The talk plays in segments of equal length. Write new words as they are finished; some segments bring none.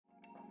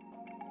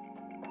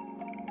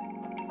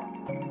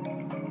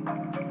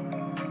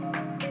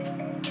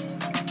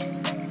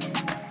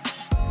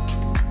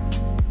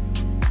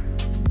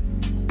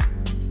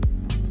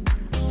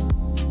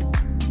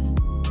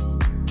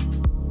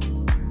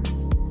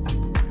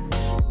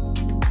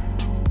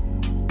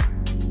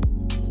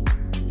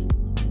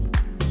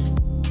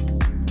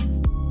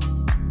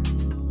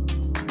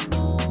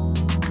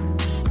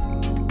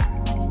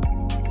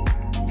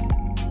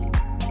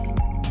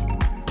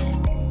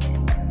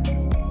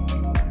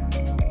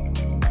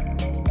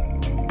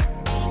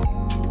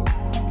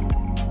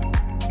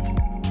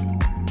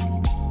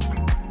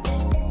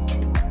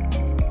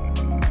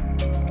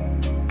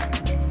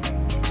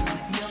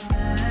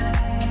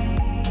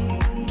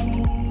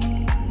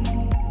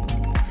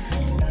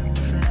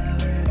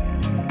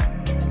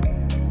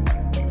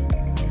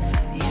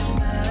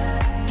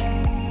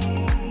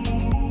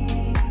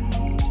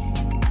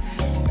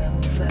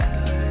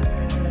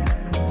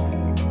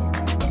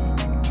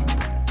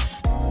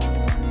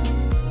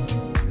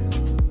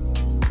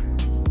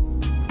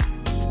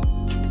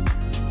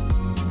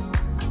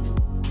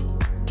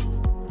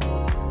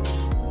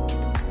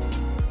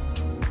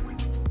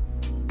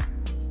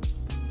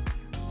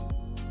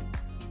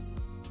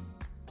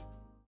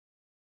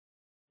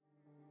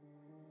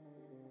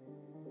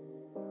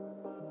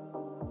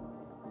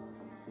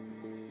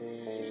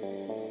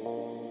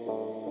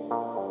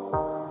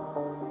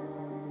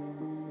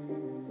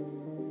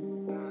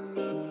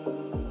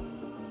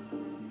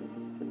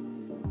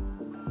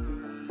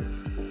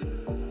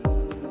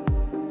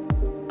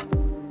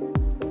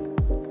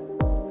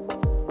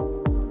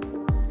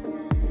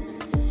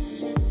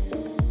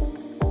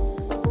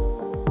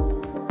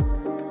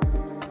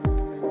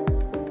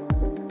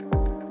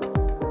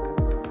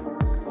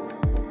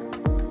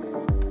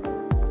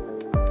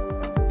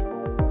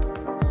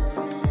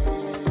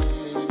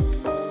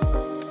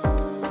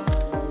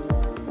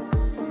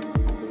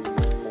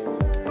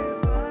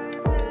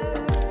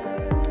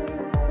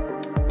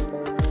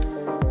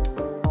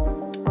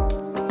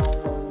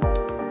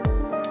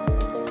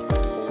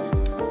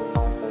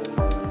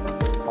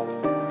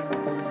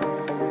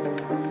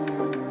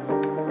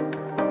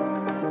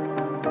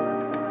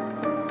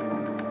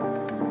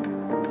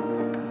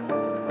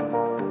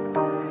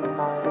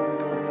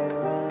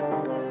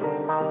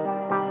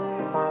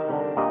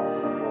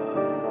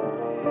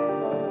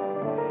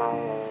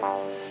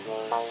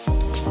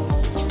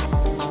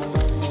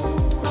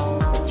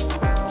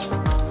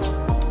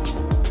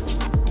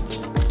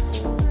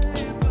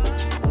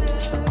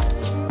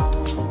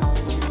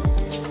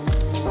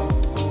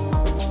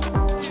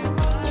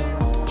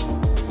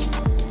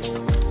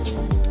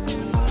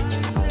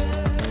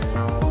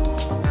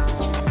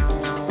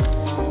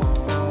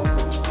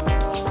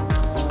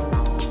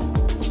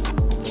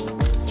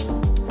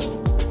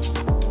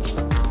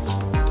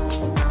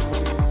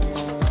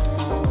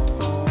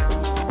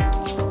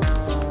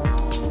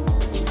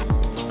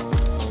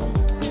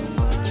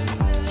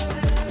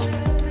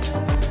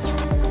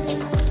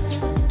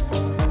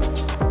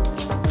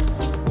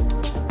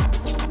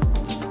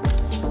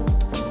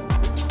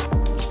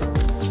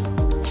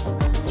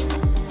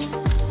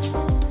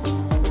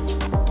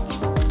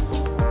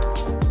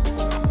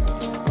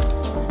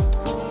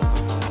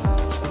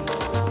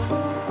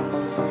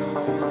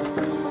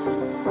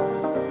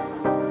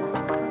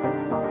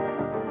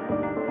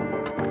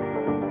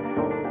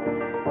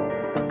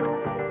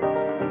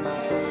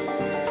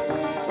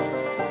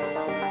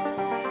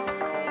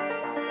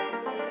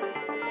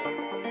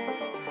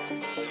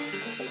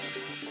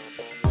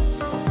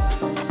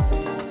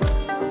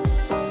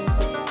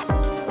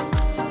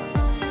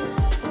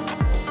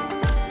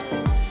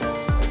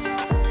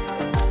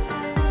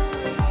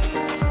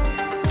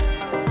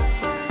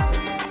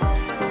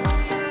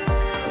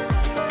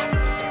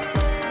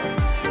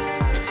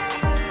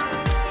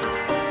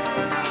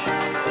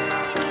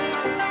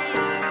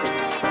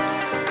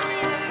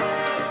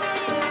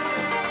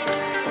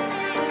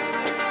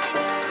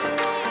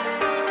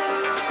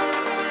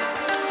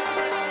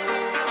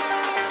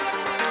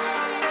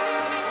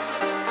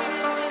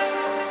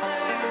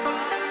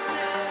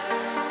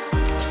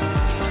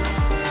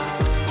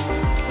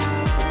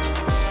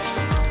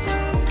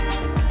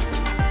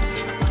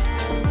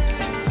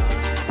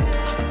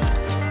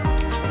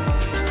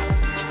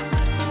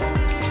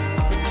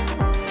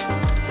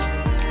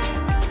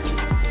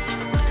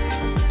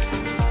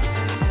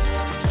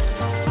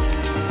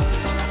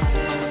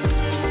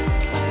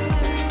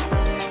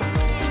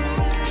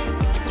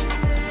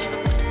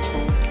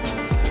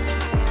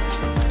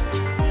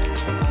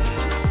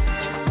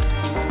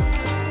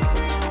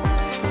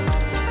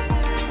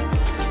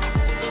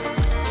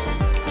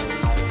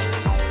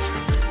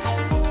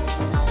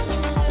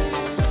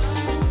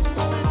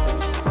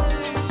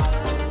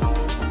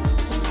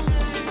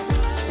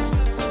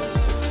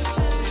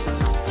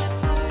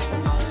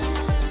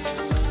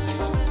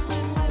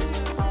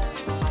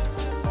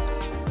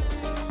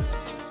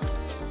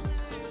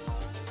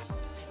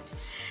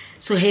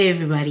So hey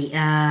everybody,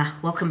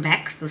 welcome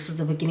back. This is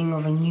the beginning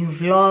of a new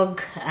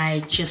vlog. I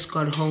just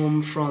got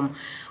home from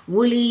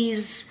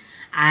Woolies.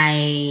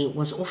 I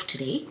was off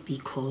today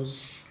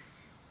because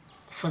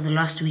for the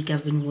last week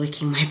I've been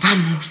working my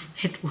bum off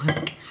at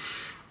work.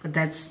 But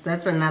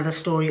that's another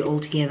story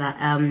altogether.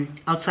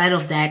 Outside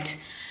of that,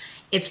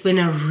 it's been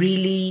a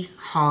really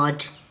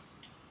hard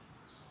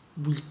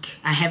week.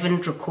 I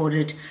haven't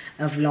recorded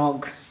a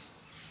vlog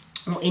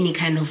or any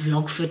kind of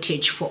vlog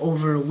footage for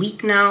over a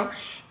week now.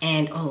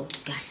 And oh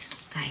guys,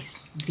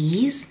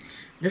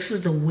 this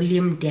is the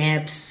William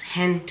Dabbs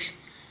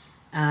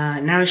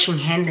nourishing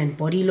hand and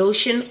body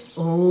lotion.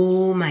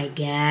 Oh my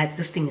god,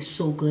 this thing is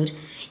so good.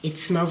 It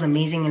smells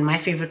amazing, and my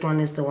favorite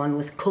one is the one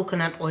with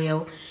coconut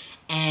oil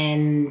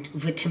and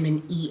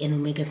vitamin E and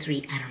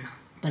omega-3. I don't know,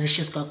 but it's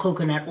just got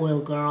coconut oil,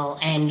 girl.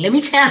 And let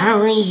me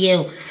tell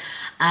you,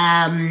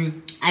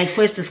 I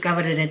first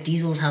discovered it at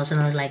Diesel's house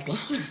and I was like, damn,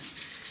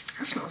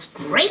 that smells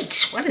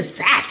great. What is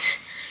that?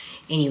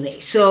 Anyway,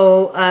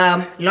 so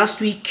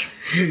last week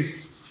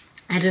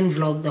I didn't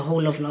vlog the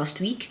whole of last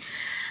week.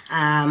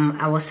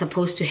 I was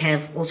supposed to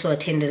have also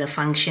attended a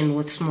function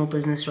with Small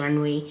Business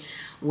Runway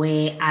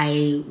where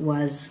I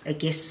was a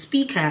guest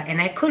speaker, and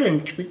I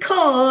couldn't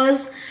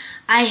because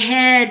I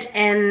had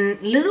a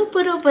little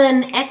bit of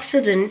an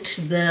accident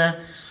the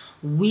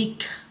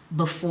week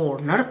before.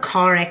 Not a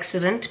car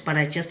accident, but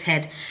I just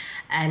had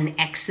an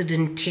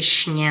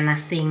accident-ish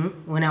thing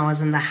when I was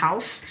in the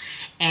house,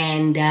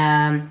 and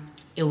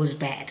it was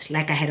bad.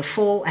 Like, I had a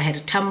fall, I had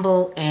a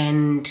tumble,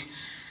 and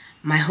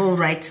my whole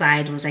right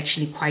side was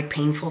actually quite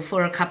painful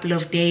for a couple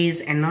of days.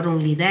 And not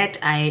only that,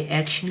 I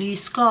actually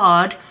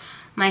scarred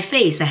my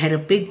face. I had a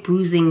big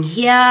bruising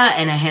here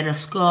and I had a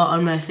scar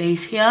on my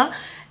face here.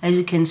 As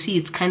you can see,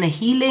 it's kind of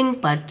healing,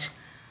 but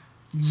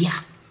yeah.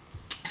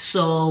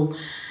 So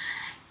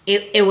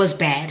it was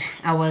bad.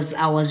 I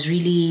was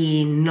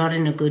really not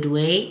in a good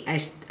way.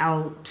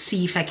 I'll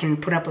see if I can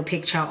put up a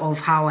picture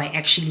of how I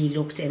actually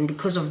looked, and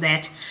because of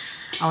that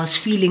I was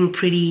feeling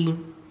pretty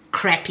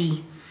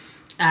crappy.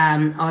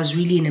 I was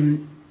really in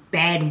a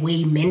bad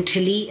way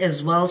mentally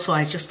as well. So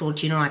I just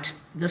thought, you know what,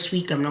 this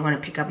week I'm not going to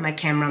pick up my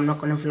camera. I'm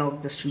not going to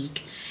vlog this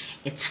week.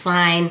 It's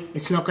fine.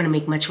 It's not going to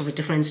make much of a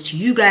difference to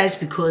you guys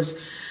because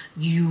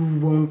you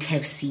won't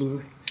have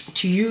seen.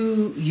 To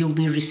you, you'll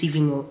be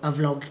receiving a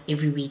vlog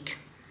every week.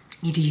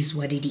 It is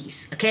what it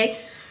is, okay?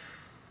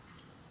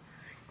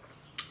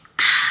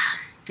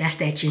 That's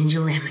that ginger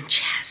lemon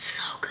chas.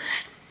 So good.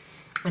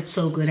 It's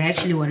so good. I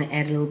actually want to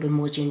add a little bit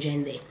more ginger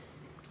in there.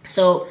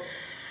 So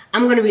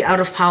I'm going to be out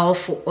of power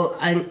for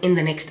in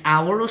the next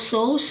hour or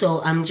so.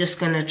 So I'm just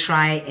going to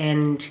try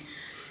and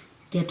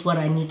get what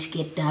I need to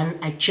get done.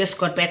 I just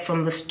got back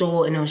from the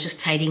store and I was just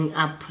tidying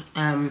up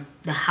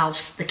the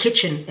house, the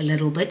kitchen a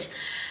little bit.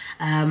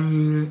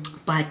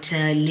 But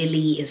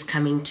Lily is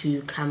coming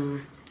to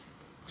come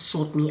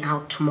sort me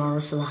out tomorrow,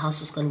 so the house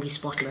is going to be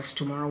spotless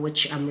tomorrow,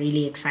 which I'm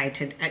really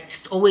excited.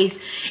 It's always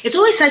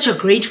such a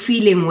great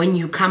feeling when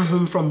you come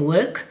home from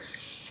work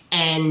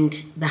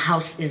and the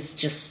house is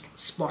just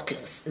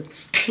spotless.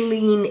 It's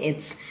clean,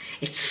 it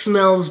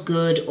smells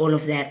good, all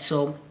of that.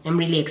 So I'm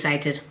really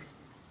excited.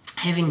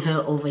 Having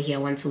her over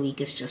here once a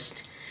week is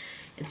just,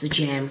 it's a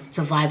jam. It's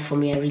a vibe for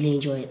me. I really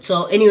enjoy it.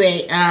 So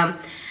anyway,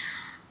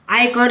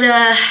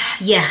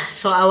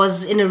 so I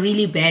was in a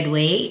really bad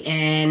way,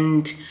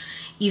 and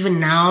even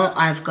now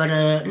I've got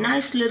a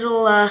nice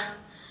little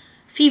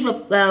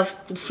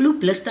flu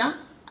blister.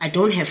 I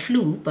don't have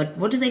flu, but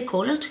what do they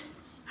call it?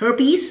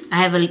 Herpes. I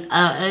have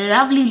a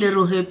lovely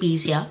little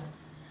herpes here.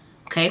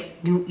 Okay,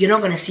 you're not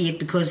going to see it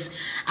because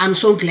I'm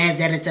so glad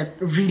that it's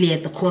really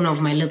at the corner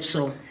of my lips,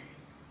 so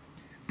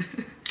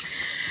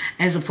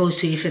as opposed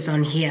to if it's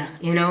on here,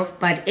 you know.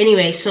 But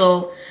anyway,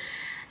 so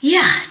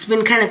yeah, it's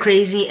been kind of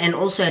crazy, and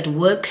also at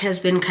work has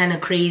been kind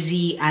of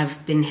crazy.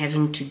 I've been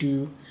having to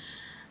do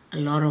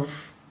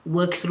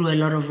work through a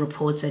lot of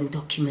reports and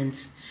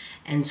documents,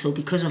 and so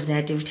because of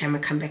that, every time I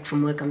come back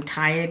from work I'm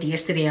tired.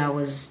 Yesterday I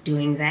was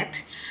doing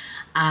that.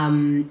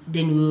 Then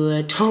we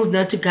were told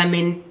not to come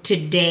in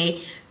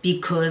today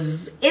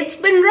because it's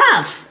been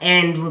rough,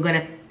 and we're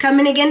gonna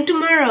come in again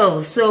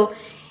tomorrow. So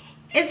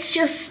it's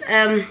just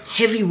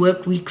heavy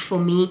work week for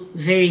me.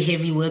 Very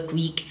heavy work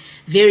week,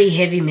 very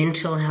heavy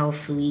mental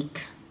health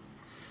week.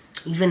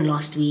 Even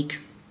last week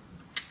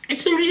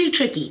it's been really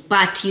tricky,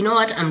 but you know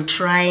what, I'm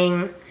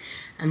trying.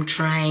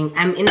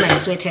 I'm in my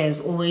sweater as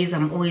always.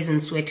 I'm always in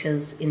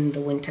sweaters in the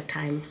winter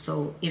time.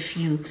 So if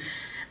you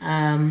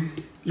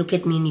look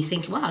at me and you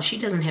think, wow, she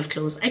doesn't have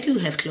clothes, I do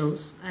have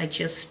clothes. I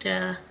just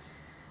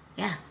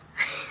yeah.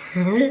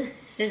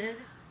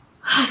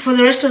 For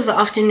the rest of the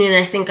afternoon,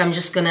 I think I'm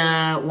just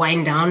gonna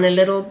wind down a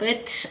little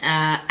bit.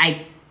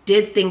 I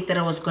did think that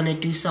I was gonna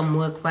do some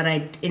work, but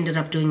I ended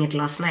up doing it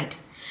last night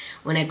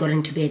when I got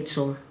into bed.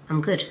 So I'm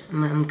good.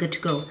 I'm good to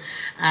go.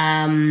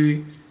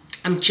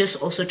 I'm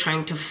just also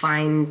trying to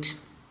find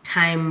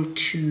time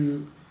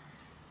to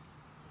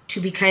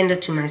be kinder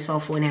to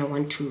myself when I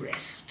want to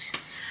rest.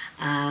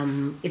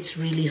 it's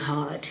really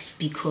hard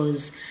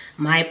because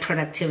my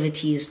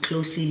productivity is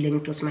closely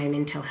linked with my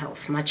mental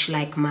health, much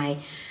like my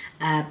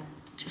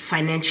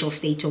financial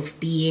state of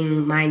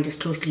being. Mind is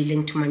closely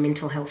linked to my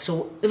mental health.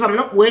 So if I'm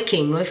not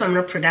working, or if I'm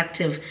not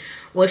productive,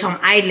 or if I'm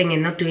idling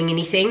and not doing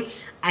anything,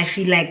 I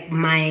feel like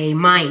my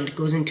mind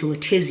goes into a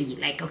tizzy.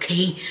 Like,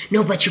 okay,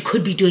 no, but you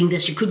could be doing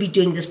this, but you're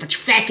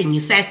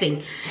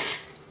faffing.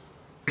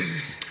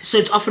 So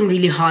it's often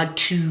really hard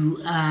to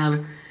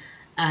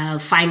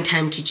find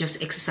time to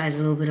just exercise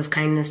a little bit of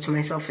kindness to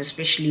myself,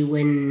 especially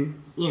when,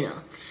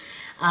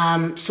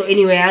 so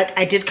anyway,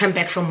 I did come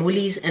back from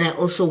Woolies, and I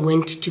also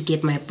went to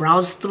get my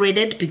brows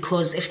threaded,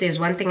 because if there's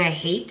one thing I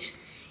hate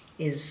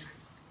is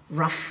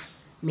rough,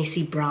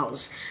 messy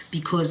brows,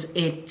 because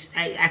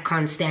I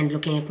can't stand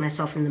looking at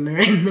myself in the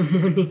mirror in the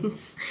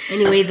mornings.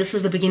 Anyway, this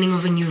is the beginning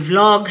of a new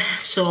vlog,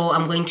 so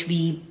I'm going to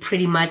be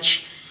pretty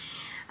much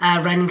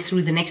running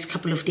through the next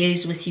couple of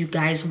days with you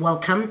guys.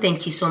 Welcome.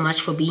 Thank you so much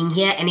for being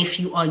here. And if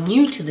you are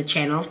new to the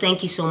channel,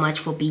 thank you so much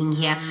for being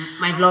here.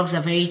 My vlogs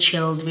are very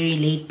chilled, very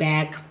laid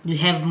back. We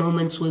have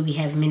moments where we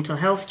have mental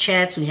health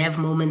chats. We have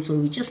moments where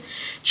we're just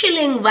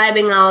chilling,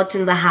 vibing out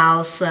in the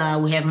house.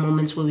 We have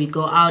moments where we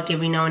go out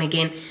every now and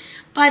again.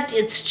 But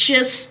it's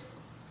just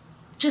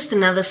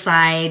another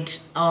side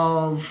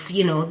of,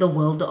 the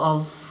world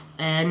of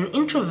an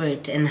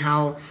introvert, and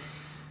how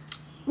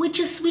we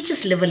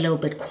just live a little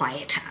bit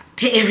quieter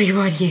to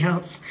everybody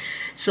else.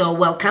 So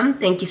welcome.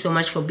 Thank you so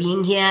much for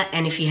being here.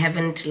 And if you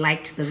haven't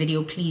liked the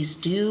video, please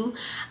do.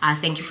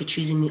 Thank you for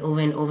choosing me over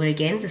and over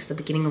again. This is the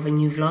beginning of a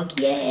new vlog.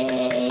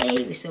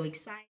 Yay! We're so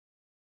excited.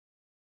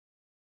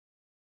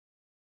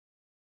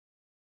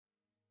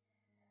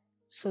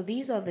 So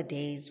these are the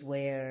days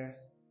where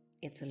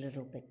it's a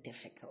little bit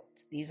difficult.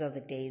 These are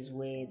the days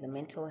where the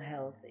mental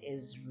health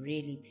is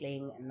really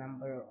playing a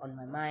number on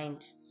my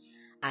mind.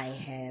 I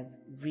have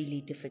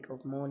really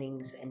difficult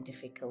mornings and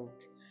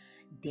difficult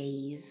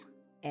days,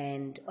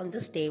 and on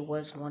this day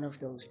was one of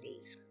those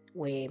days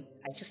where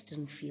I just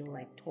didn't feel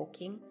like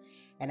talking,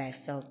 and I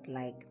felt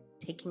like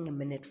taking a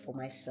minute for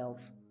myself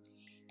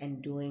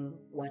and doing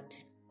what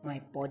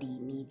my body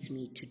needs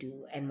me to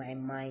do and my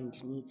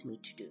mind needs me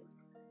to do.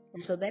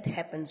 And so that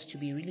happens to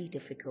be really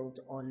difficult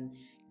on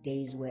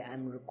days where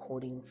I'm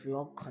recording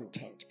vlog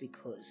content,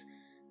 because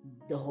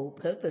the whole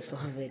purpose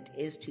of it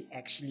is to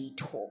actually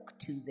talk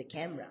to the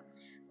camera.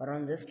 But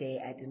on this day,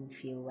 I didn't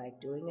feel like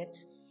doing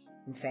it.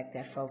 In fact,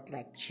 I felt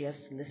like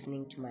just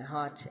listening to my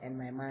heart and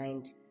my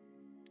mind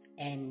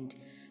and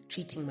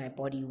treating my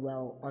body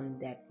well on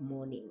that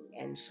morning.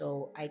 And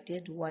so I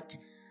did what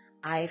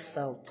I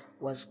felt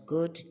was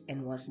good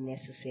and was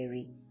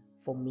necessary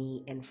for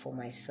me and for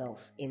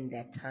myself in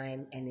that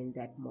time and in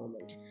that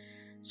moment.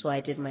 So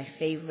I did my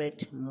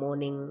favorite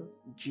morning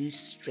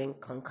juice drink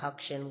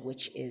concoction,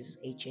 which is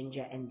a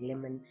ginger and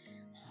lemon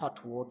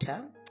hot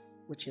water,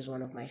 which is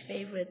one of my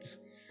favorites.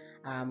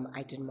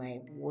 I did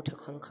my water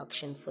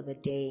concoction for the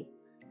day,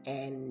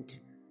 and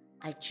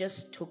I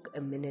just took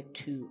a minute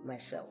to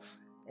myself.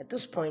 At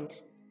this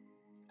point,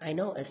 I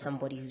know, as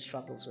somebody who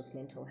struggles with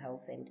mental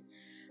health and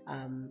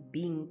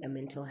being a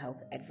mental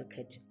health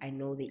advocate, I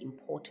know the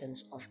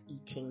importance of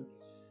eating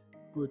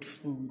good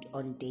food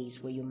on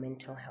days where your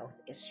mental health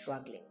is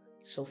struggling.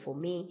 So for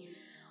me,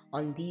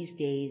 on these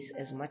days,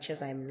 as much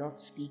as I'm not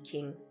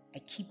speaking, I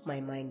keep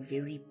my mind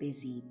very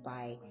busy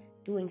by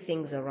doing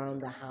things around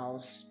the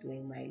house,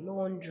 doing my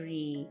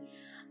laundry,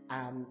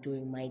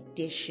 doing my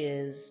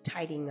dishes,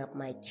 tidying up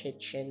my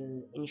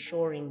kitchen,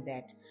 ensuring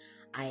that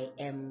I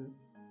am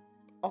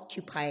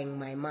occupying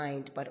my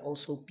mind but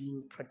also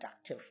being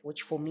productive,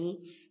 which for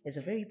me is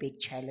a very big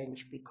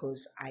challenge,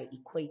 because I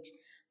equate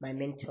my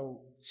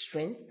mental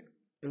strength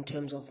in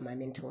terms of my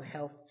mental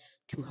health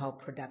to how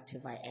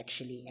productive I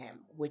actually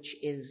am, which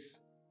is,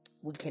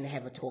 we can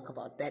have a talk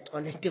about that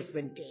on a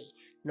different day,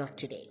 not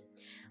today.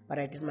 But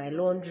I did my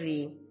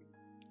laundry,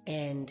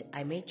 and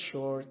I made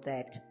sure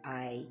that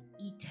I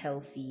eat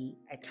healthy,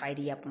 I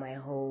tidy up my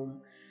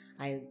home,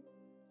 I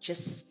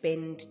just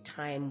spend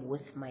time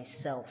with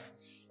myself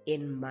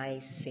in my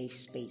safe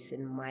space,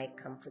 in my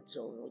comfort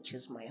zone, which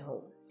is my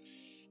home.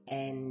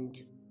 And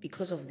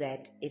because of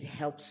that, it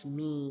helps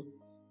me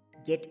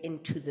get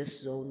into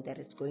this zone that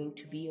it's going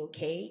to be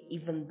okay,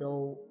 even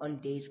though on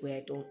days where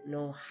I don't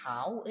know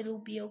how it'll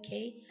be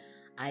okay,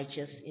 I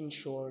just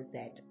ensure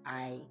that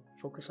I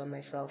focus on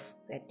myself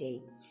that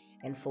day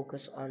and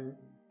focus on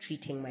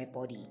treating my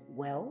body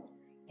well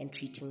and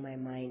treating my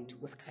mind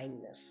with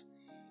kindness.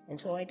 And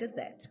so I did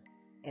that.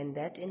 And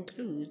that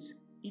includes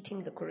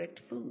eating the correct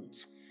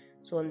foods.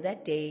 So on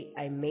that day,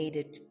 I made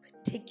it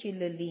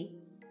particularly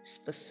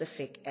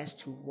specific as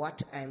to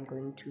what I'm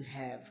going to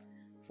have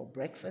for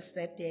breakfast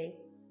that day,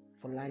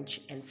 for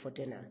lunch, and for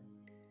dinner.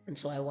 And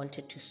so I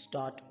wanted to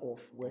start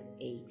off with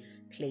a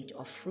plate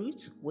of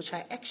fruits, which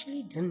I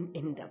actually didn't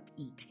end up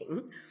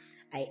eating.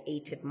 I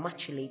ate it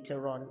much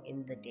later on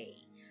in the day.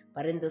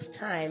 But in this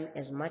time,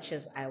 as much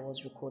as I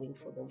was recording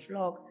for the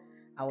vlog,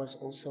 I was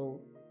also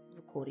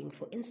recording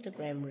for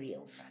Instagram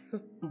Reels,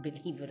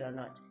 believe it or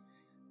not.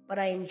 but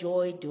I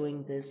enjoy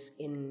doing this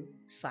in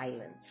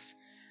silence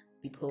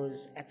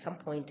because at some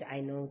point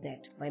I know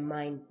that my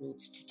mind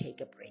needs to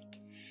take a break.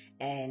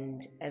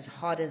 And as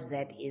hard as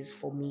that is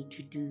for me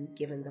to do,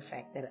 given the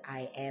fact that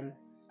I am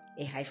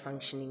a high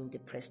functioning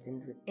depressed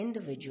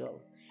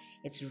individual,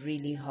 it's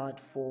really hard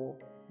for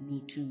me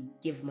to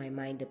give my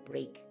mind a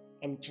break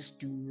and just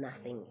do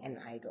nothing and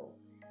idle.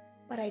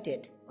 But I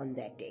did on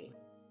that day.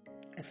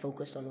 I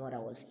focused on what I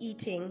was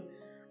eating.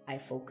 I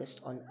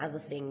focused on other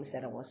things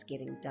that I was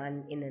getting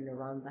done in and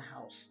around the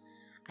house.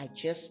 I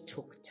just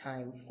took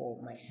time for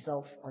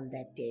myself on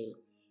that day,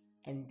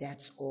 and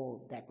that's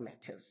all that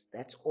matters.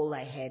 That's all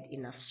I had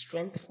enough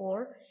strength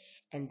for,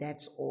 and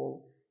that's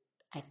all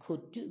I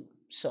could do.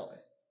 So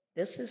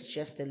this is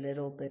just a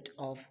little bit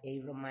of a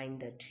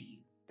reminder to you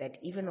that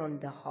even on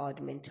the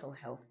hard mental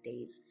health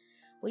days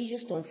where you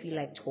just don't feel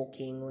like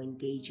talking or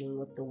engaging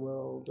with the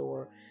world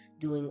or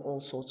doing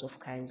all sorts of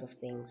kinds of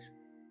things,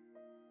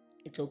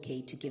 it's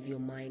okay to give your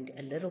mind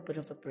a little bit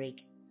of a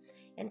break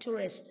and to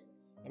rest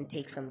and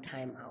take some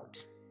time out.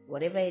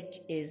 Whatever it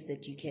is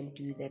that you can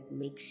do that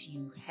makes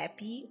you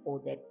happy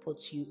or that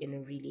puts you in a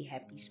really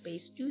happy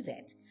space, do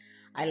that.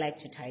 I like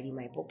to tidy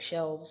my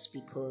bookshelves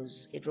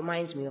because it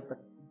reminds me of the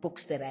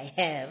books that I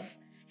have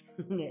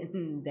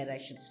that I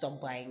should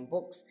stop buying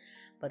books,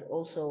 but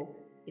also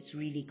it's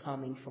really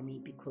calming for me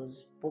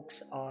because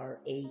books are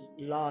a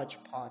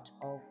large part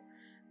of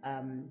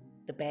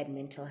the bad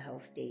mental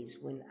health days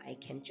when I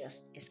can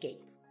just escape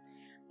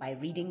by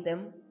reading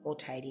them or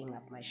tidying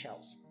up my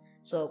shelves.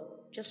 So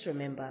just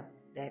remember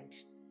that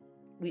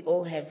we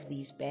all have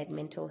these bad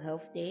mental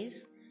health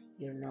days.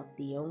 You're not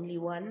the only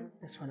one.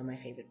 That's one of my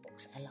favorite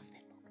books. I love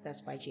that book.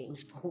 That's by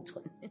James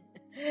Baldwin.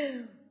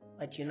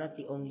 But you're not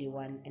the only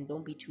one, and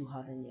don't be too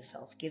hard on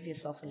yourself. Give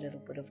yourself a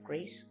little bit of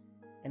grace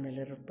and a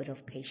little bit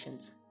of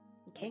patience.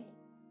 Okay?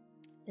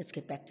 Let's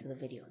get back to the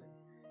video.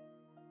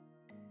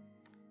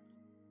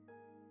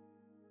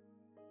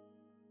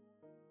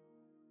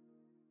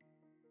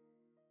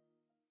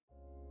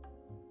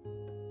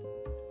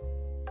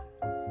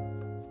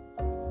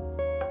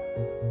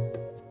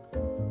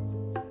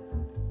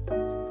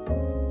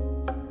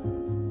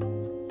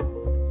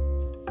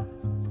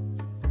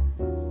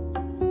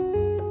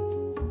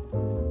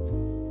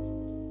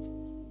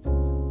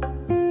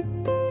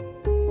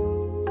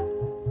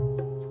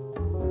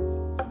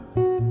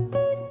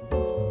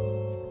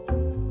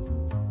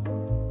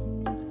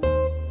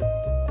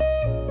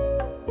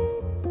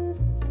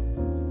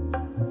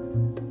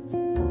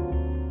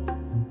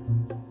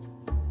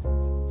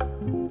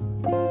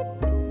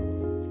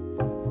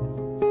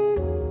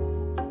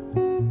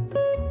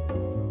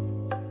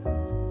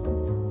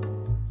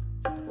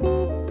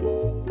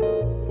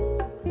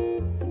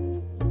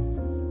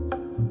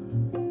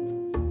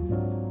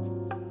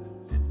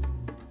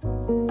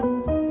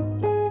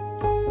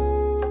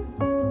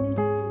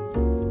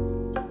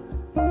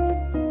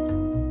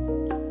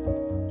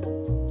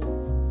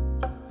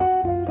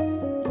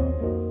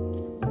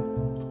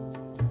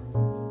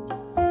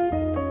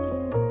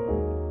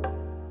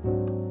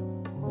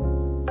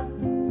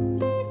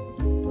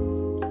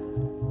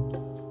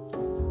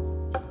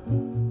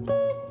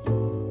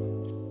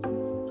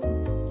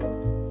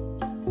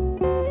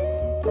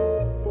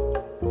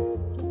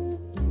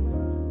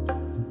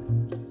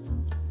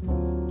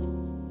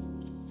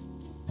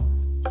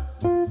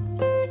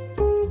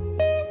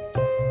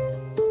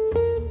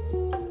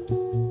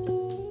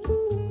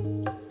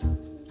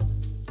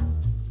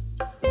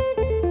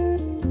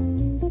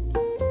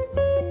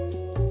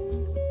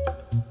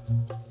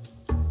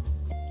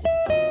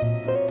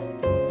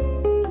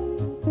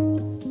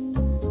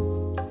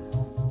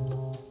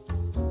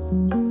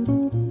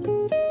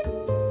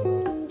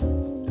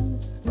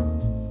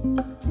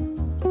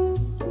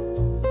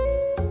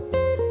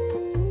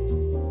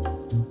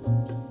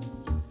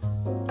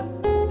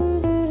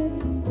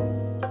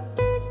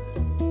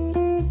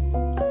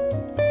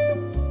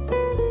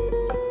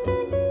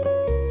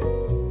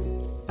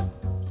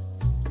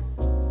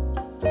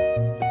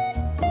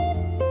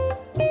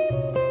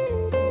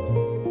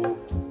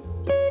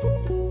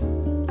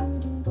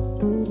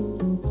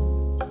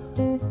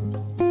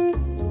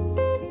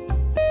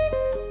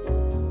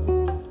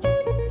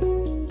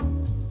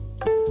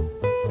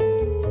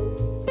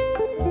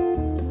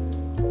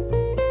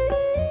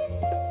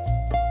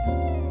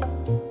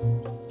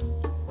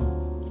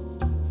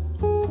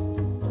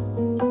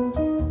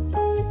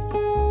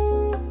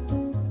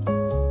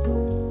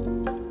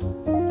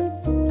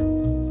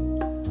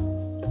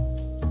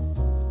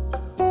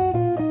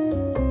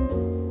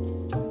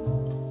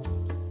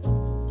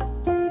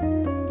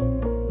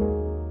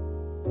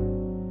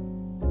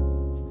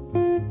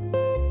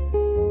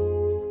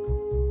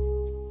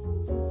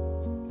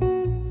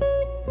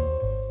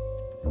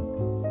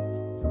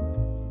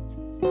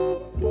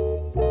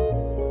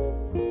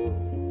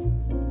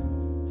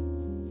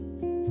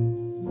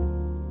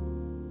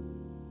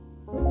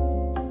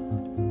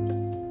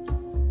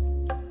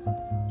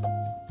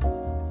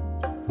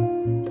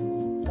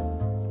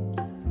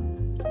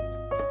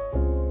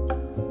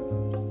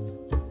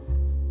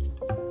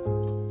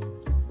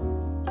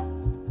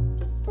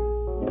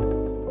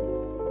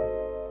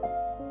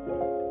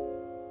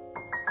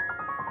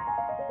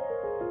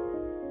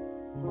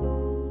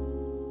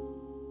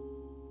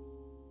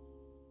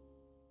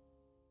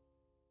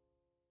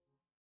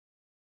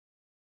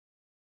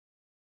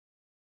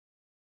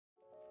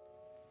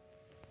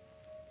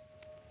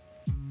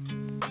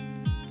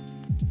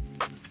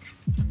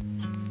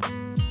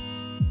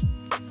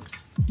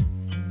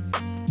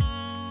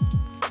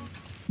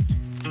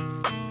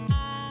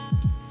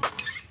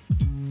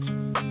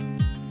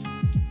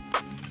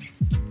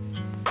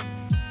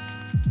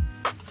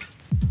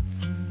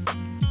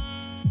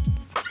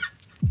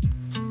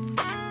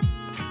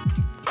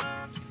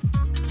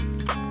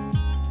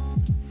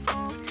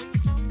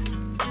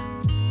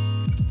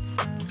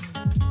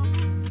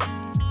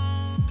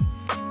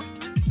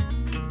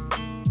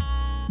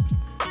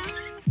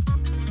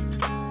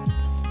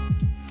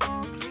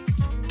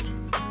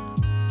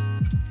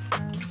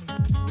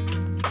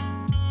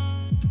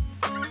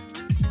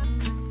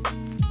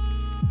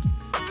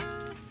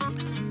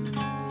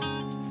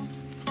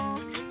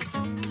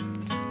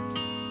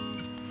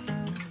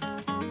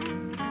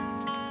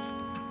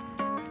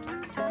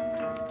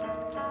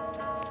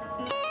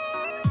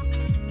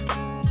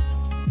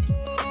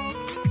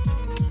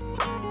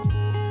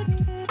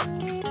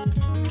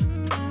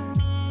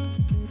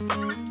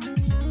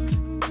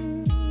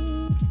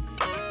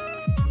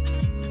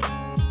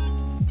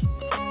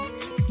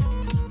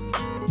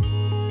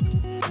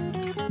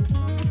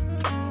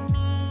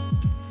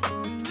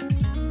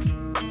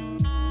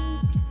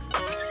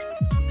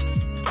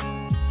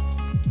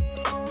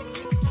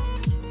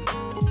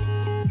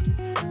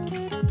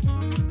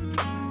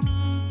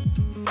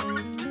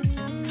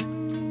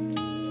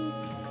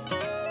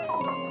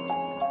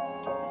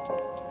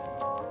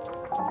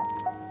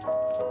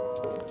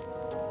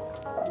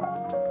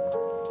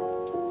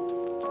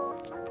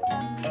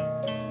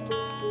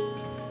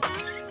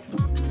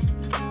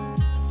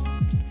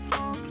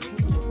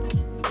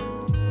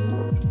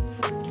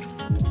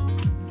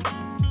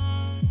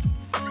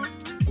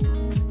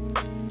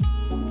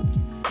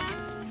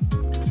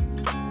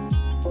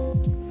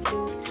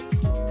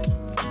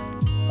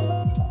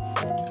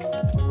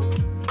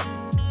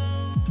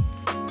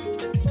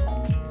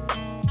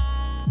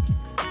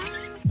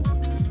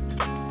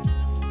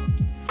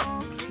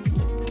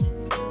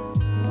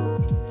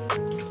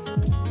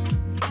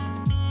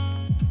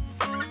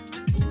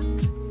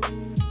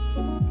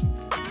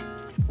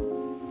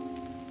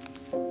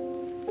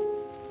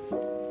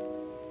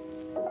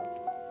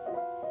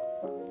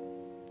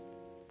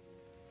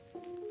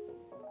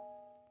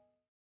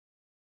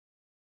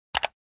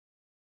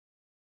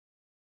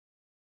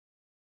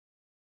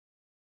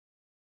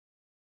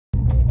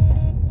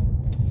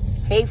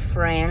 Hey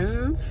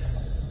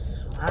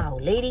friends. Wow,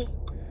 lady,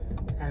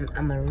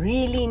 I'ma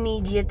really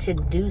need you to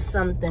do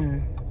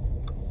something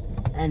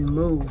and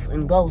move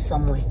and go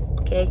somewhere.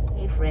 Okay,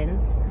 hey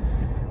friends.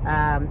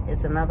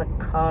 It's another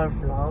car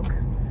vlog.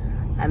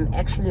 I'm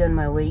actually on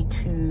my way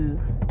to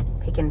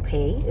Pick and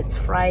Pay. It's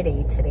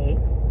Friday today.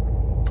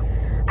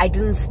 I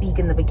didn't speak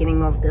in the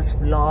beginning of this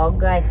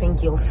vlog. I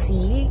think you'll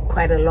see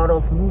quite a lot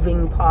of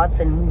moving parts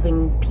and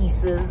moving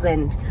pieces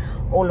and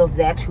all of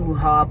that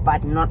hoo-ha,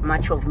 but not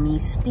much of me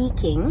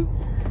speaking.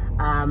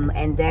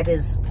 And that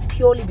is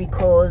purely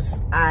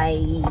because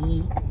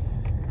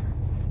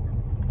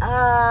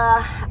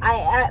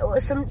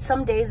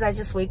some days I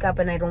just wake up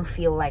and I don't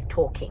feel like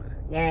talking,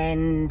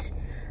 and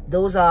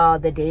those are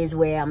the days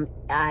where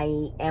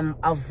I am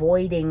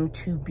avoiding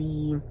to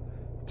be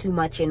too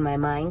much in my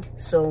mind.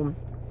 So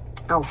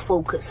I'll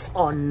focus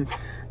on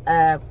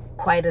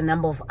quite a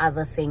number of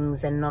other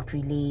things and not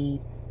really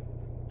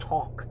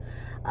talk.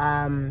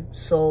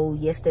 So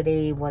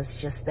yesterday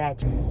was just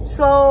that.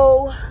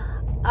 So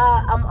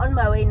I'm on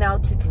my way now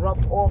to drop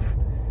off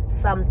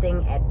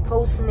something at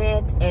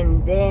Postnet,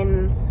 and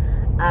then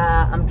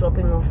I'm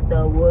dropping off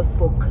the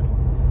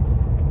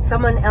workbook.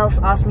 Someone else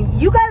asked me,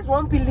 you guys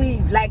won't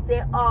believe, like,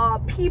 there are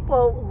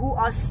people who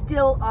are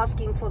still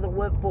asking for the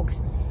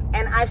workbooks,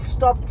 and I've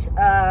stopped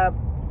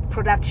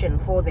production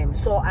for them.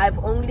 So I've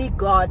only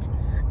got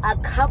a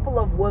couple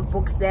of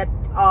workbooks that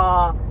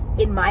are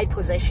in my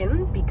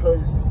possession,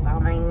 because I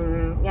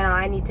mean, you know,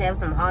 I need to have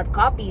some hard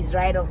copies,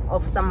 right,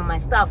 of some of my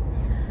stuff,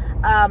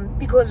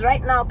 because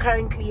right now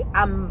currently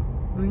I'm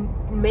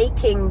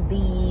making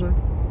the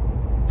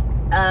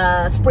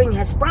Spring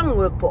Has Sprung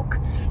workbook,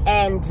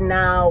 and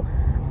now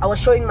I was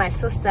showing my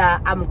sister.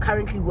 I'm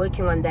currently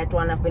working on that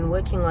one. I've been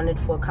working on it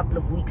for a couple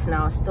of weeks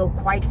now, still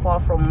quite far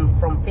from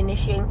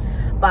finishing,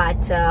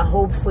 but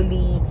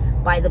hopefully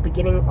by the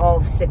beginning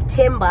of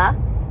September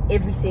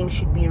everything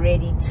should be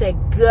ready to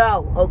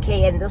go.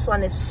 Okay, and this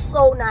one is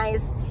so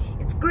nice.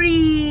 It's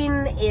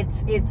green.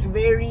 It's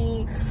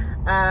very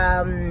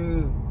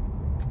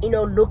you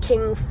know,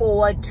 looking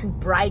forward to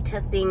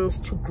brighter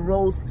things, to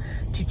growth,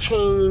 to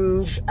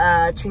change,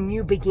 to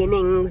new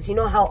beginnings. You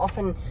know how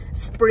often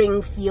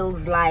spring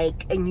feels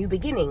like a new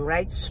beginning,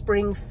 right?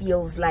 Spring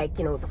feels like,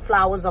 you know, the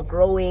flowers are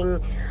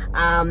growing,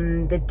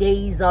 the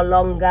days are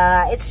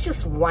longer. It's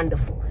just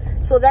wonderful.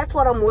 So that's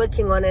what I'm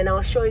working on, and I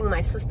was showing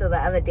my sister the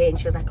other day, and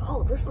she was like,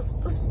 oh, this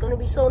is going to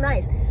be so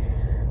nice.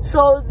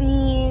 So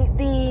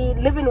the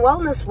Live in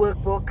Wellness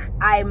workbook,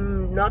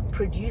 I'm not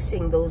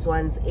producing those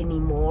ones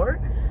anymore.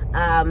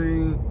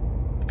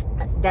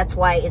 That's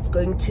why it's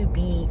going to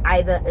be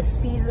either a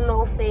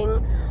seasonal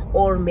thing,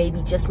 or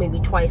maybe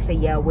twice a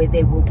year where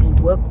there will be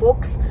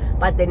workbooks.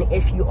 But then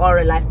if you are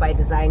a Life by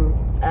Design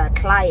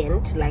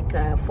client, like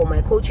for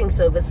my coaching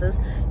services,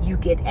 you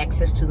get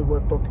access to the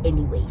workbook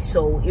anyway.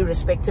 So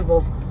irrespective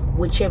of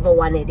whichever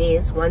one it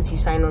is, once you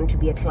sign on to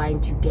be a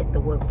client, you get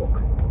the workbook.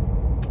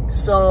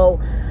 So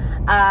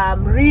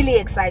I'm really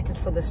excited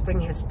for the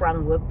Spring Has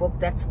Sprung workbook.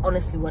 That's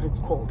honestly what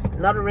it's called.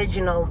 Not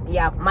original.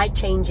 Yeah, might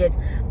change it,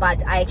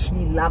 but I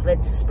actually love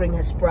it. Spring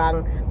Has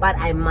Sprung, but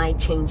I might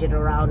change it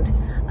around.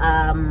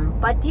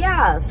 But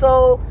yeah,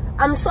 so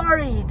I'm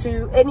sorry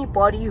to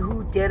anybody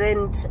who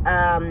didn't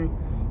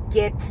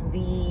get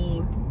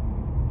the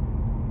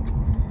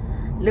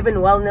Live in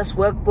Wellness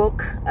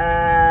workbook.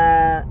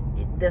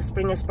 The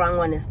Spring Has Sprung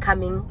one is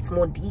coming. It's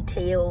more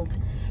detailed,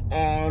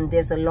 and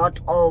there's a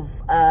lot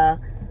of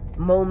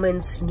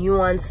moments,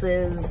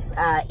 nuances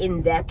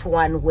in that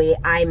one where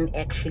I'm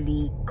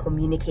actually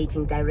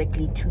communicating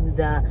directly to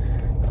the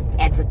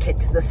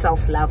advocate, the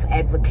self-love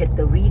advocate,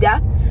 the reader.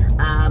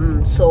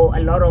 So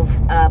a lot of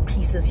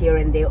pieces here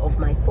and there of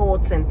my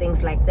thoughts and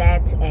things like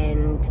that,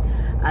 and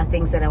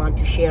things that I want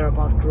to share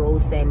about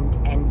growth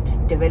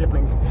and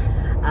development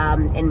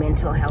and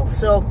mental health.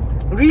 So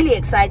really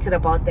excited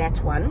about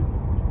that one.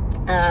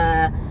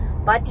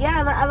 But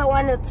yeah, the other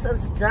one,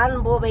 it's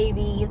done, bo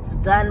baby. It's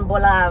done,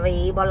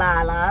 bolave,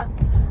 bolala.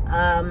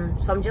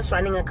 So I'm just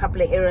running a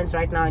couple of errands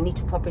right now. I need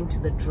to pop into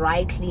the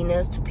dry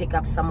cleaners to pick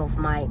up some of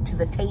to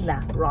the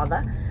tailor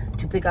rather,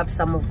 to pick up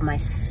some of my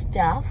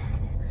stuff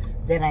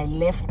that I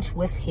left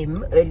with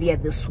him earlier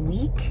this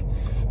week.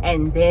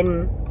 And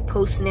then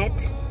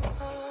Postnet.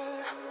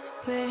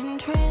 We're in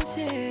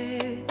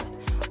trances,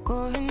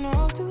 going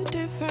all to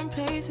different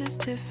places,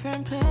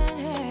 different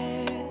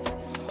planets.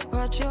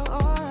 Watch your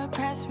aura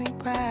pass me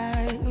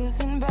by,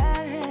 losing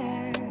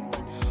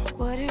balance.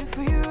 What if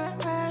we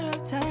run out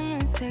of time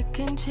and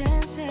second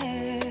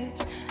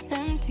chances?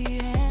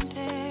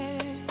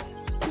 Empty-handed.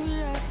 You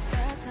like the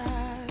fast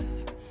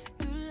life,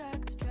 you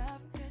like the drive.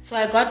 So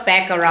I got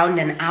back around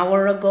an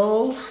hour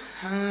ago.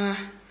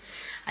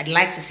 I'd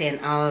like to say an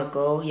hour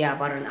ago. Yeah,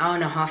 about an hour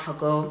and a half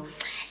ago.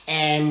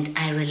 And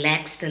I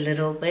relaxed a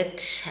little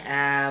bit.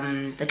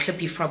 The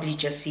clip you've probably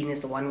just seen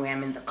is the one where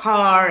I'm in the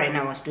car and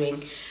I was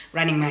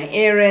running my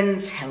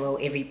errands. Hello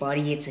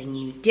everybody, it's a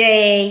new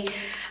day.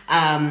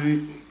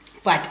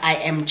 But I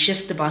am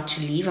just about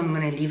to leave. I'm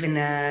going to leave in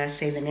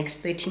say the next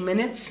 30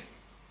 minutes.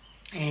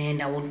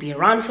 and I won't be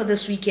around for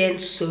this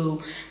weekend,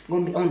 so I'm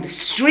gonna be on the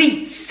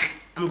streets.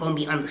 I'm gonna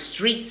be on the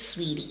streets,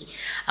 sweetie.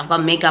 I've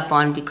got makeup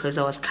on because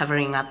I was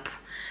covering up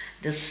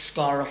this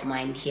scar of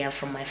mine here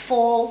from my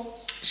fall.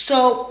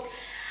 So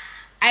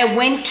I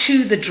went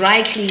to the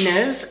dry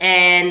cleaners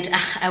and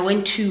I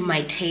went to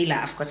my tailor.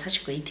 I've got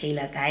such a great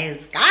tailor,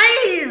 guys.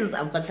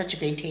 I've got such a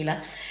great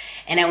tailor.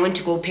 And I went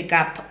to go pick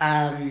up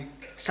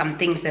some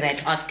things that I'd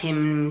asked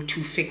him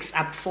to fix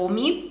up for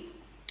me.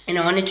 And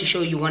I wanted to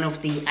show you one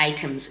of the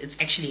items. It's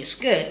actually a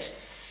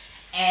skirt.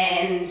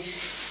 And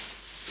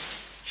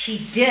he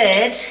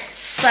did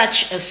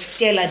such a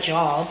stellar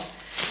job.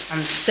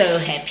 I'm so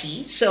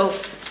happy. So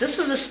this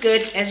is a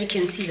skirt. As you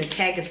can see, the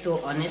tag is still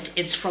on it.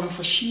 It's from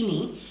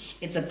Foschini.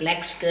 It's a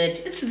black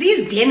skirt. It's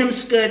these denim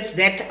skirts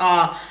that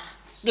are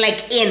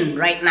like in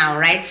right now,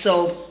 right?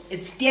 So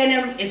it's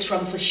denim. It's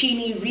from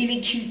Foschini. Really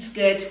cute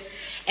skirt.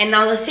 And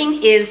now the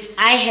thing is,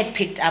 I had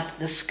picked up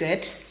the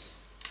skirt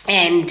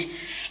and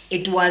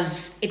it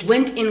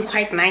went in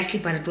quite nicely,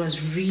 but it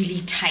was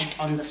really tight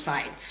on the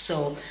sides.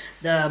 So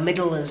the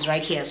middle is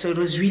right here. So it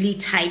was really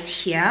tight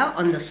here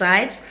on the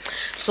sides.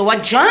 So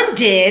what John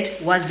did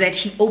was that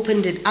he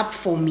opened it up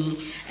for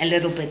me a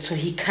little bit. So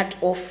he cut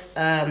off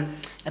a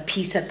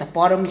piece at the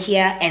bottom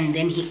here, and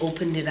then he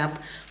opened it up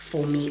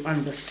for me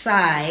on the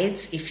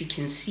sides. If you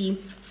can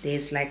see,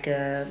 there's like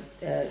a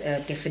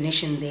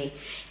definition there.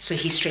 So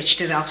he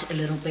stretched it out a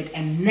little bit,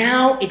 and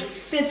now it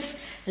fits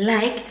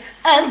like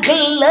a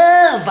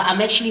glove.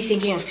 I'm actually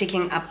thinking of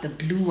picking up the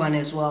blue one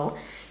as well,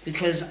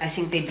 because I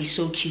think they'd be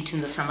so cute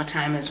in the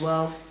summertime as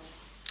well.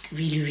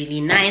 Really, really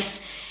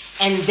nice.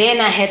 And then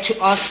I had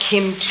to ask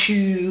him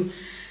to,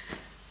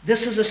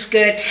 this is a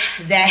skirt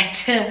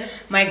that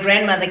my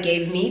grandmother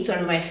gave me. It's one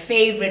of my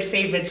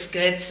favorite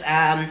skirts.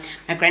 My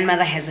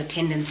grandmother has a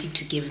tendency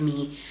to give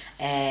me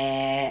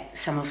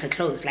some of her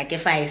clothes. Like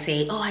if I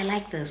say, oh, I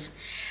like this,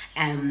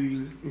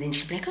 then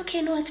she'd be like,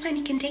 okay, no, it's fine,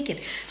 you can take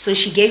it. So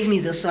she gave me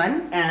this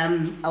one.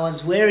 I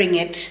was wearing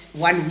it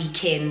one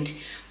weekend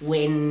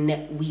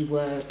when we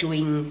were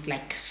doing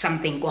like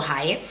something go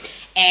high,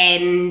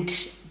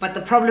 but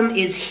the problem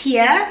is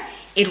here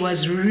it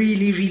was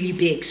really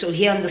big. So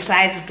here on the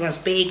sides it was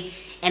big,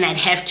 and I'd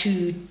have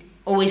to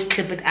always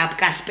clip it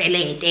up,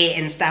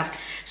 and stuff.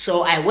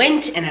 So I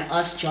went and I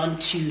asked John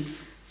to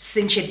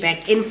cinch it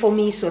back in for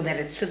me so that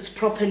it sits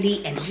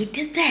properly, and he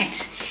did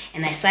that,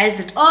 and I sized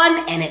it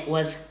on and it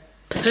was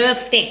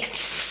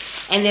perfect.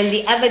 And then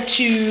the other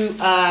two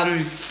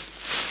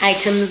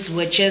items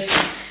were just,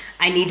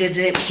 I needed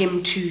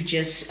him to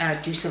just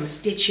do some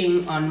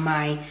stitching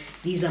on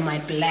these are my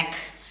black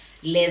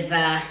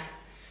leather,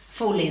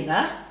 faux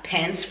leather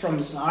pants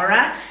from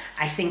Zara.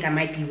 I think I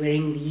might be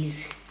wearing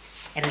these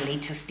at a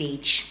later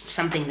stage,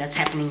 something that's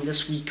happening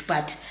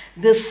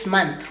this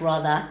month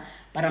rather,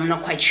 but I'm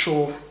not quite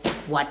sure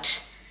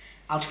what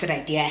outfit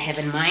idea I have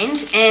in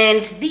mind.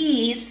 And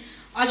these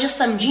are just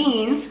some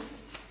jeans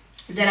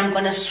that I'm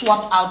gonna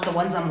swap out the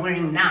ones I'm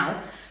wearing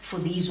now for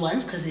these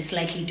ones because they're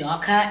slightly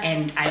darker,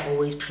 and I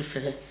always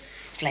prefer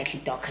slightly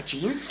darker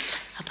jeans.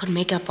 I put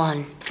makeup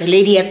on. The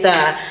lady at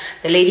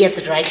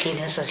the dry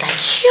cleaners was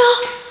like, yo,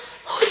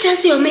 who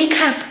does your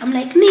makeup? I'm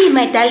like, me,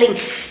 my darling.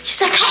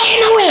 She's like, I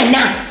ain't nowhere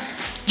now.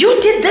 You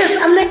did this.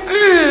 I'm like,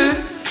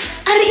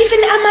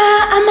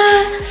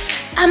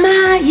 I'm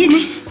a, you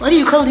know, what do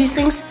you call these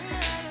things?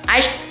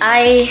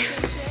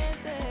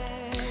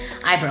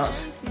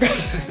 Eyebrows.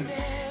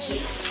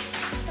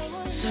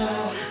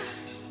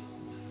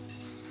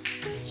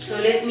 So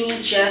let me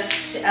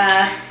just,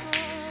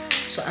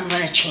 so I'm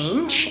gonna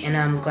change and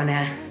I'm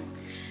gonna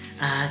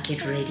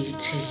get ready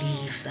to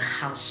leave the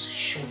house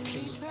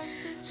shortly.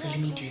 So let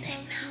me do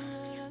that now.